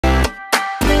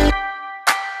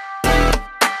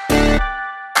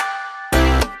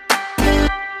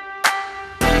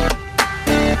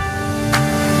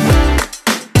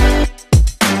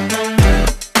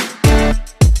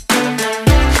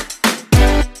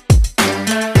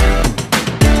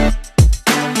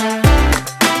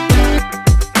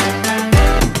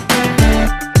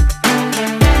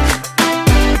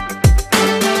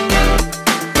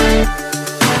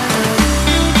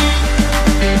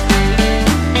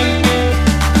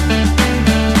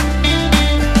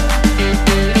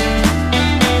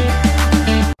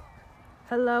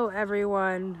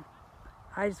everyone.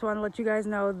 I just want to let you guys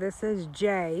know this is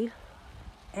Jay,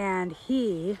 and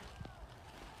he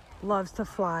loves to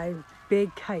fly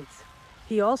big kites.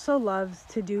 He also loves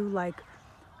to do like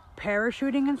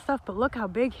parachuting and stuff, but look how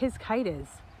big his kite is.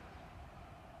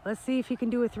 Let's see if he can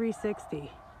do a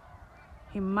 360.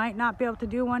 He might not be able to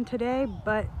do one today,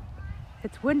 but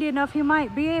it's windy enough he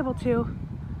might be able to.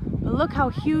 But look how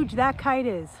huge that kite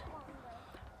is.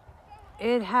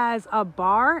 It has a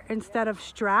bar instead of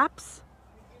straps,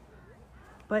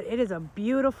 but it is a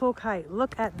beautiful kite.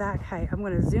 Look at that kite. I'm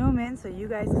going to zoom in so you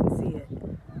guys can see it.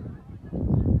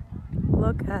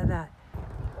 Look at that.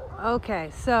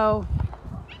 Okay, so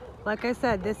like I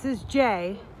said, this is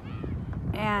Jay,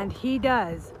 and he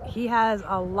has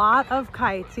a lot of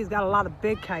kites. He's got a lot of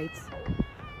big kites,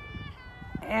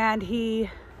 and he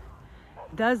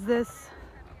does this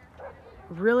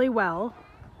really well,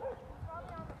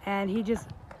 and he just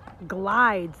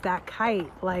glides that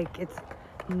kite like it's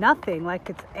nothing, like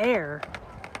it's air,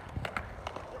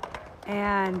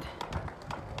 and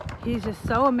he's just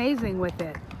so amazing with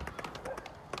it.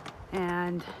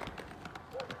 And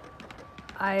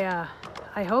I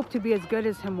hope to be as good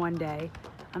as him one day.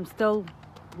 I'm still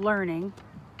learning,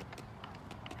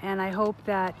 and I hope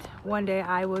that one day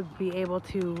I would be able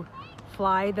to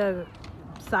fly the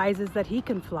sizes that he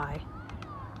can fly.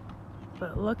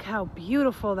 But look how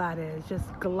beautiful that is,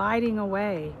 just gliding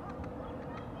away.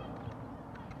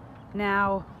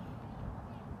 Now,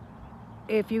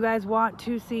 if you guys want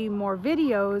to see more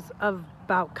videos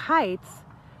about kites,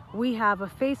 we have a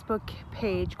Facebook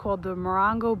page called the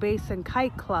Morongo Basin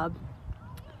Kite Club,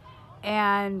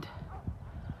 and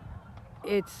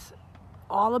it's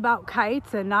all about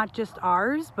kites and not just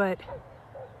ours, but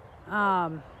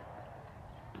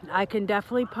I can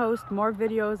definitely post more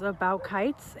videos about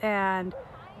kites and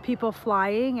people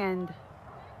flying and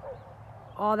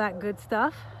all that good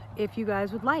stuff if you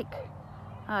guys would like.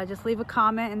 Just leave a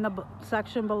comment in the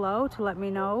section below to let me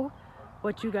know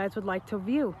what you guys would like to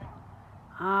view.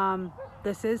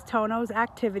 This is TONO'S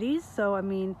activities, so I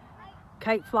mean,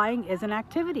 kite flying is an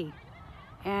activity,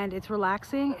 and it's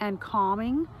relaxing and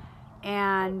calming,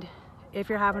 and if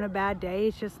you're having a bad day,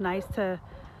 it's just nice to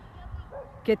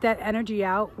get that energy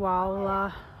out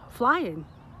while flying.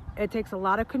 It takes a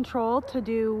lot of control to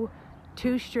do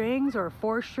 2 strings or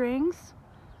 4 strings,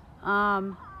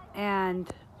 and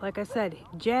like I said,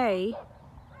 Jay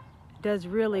does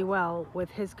really well with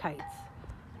his kites,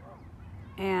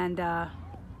 and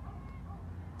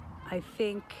I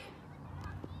think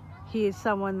he is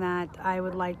someone that I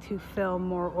would like to film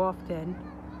more often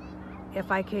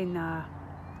if I can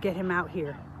get him out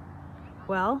here.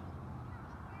 Well,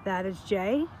 that is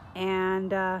Jay,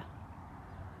 and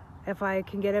if I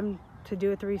can get him to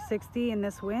do a 360 in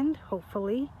this wind,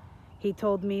 hopefully. He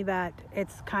told me that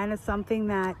it's kind of something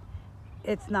that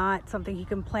it's not something he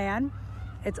can plan.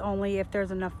 It's only if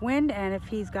there's enough wind and if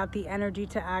he's got the energy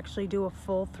to actually do a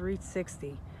full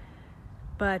 360.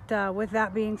 But with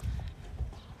that being said,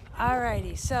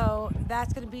 alrighty, so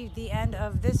that's going to be the end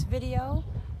of this video.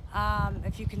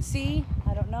 If you can see,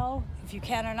 I don't know if you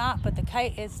can or not, but the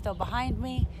kite is still behind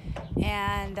me,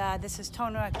 and this is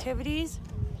Tono Activities.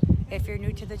 If you're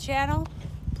new to the channel,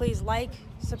 please like,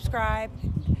 subscribe,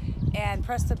 and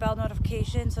press the bell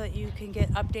notification so that you can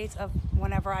get updates of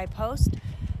whenever I post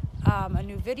a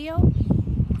new video.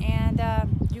 And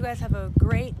you guys have a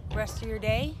great rest of your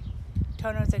day.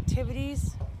 TONO'S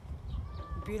Activities,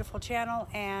 beautiful channel,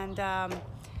 and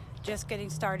just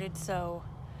getting started, so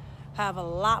have a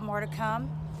lot more to come.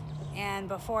 And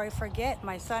before I forget,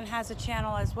 my son has a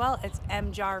channel as well. It's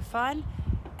MJAR Fun,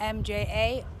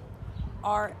 MJAR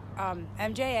FUN,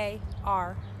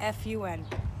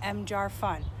 MJAR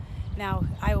Fun. Now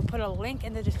I will put a link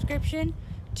in the description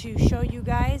to show you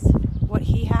guys what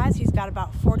he has. He's got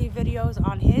about 40 videos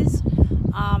on his.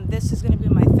 This is going to be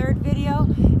my 3rd video,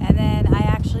 and then I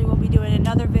actually will be doing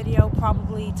another video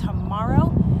probably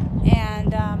tomorrow,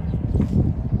 and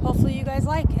hopefully you guys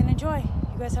like and enjoy.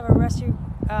 You guys have a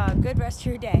good rest of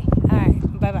your day. All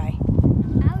right, bye bye.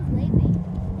 I was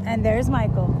leaving. And there's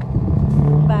Michael.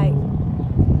 Bye.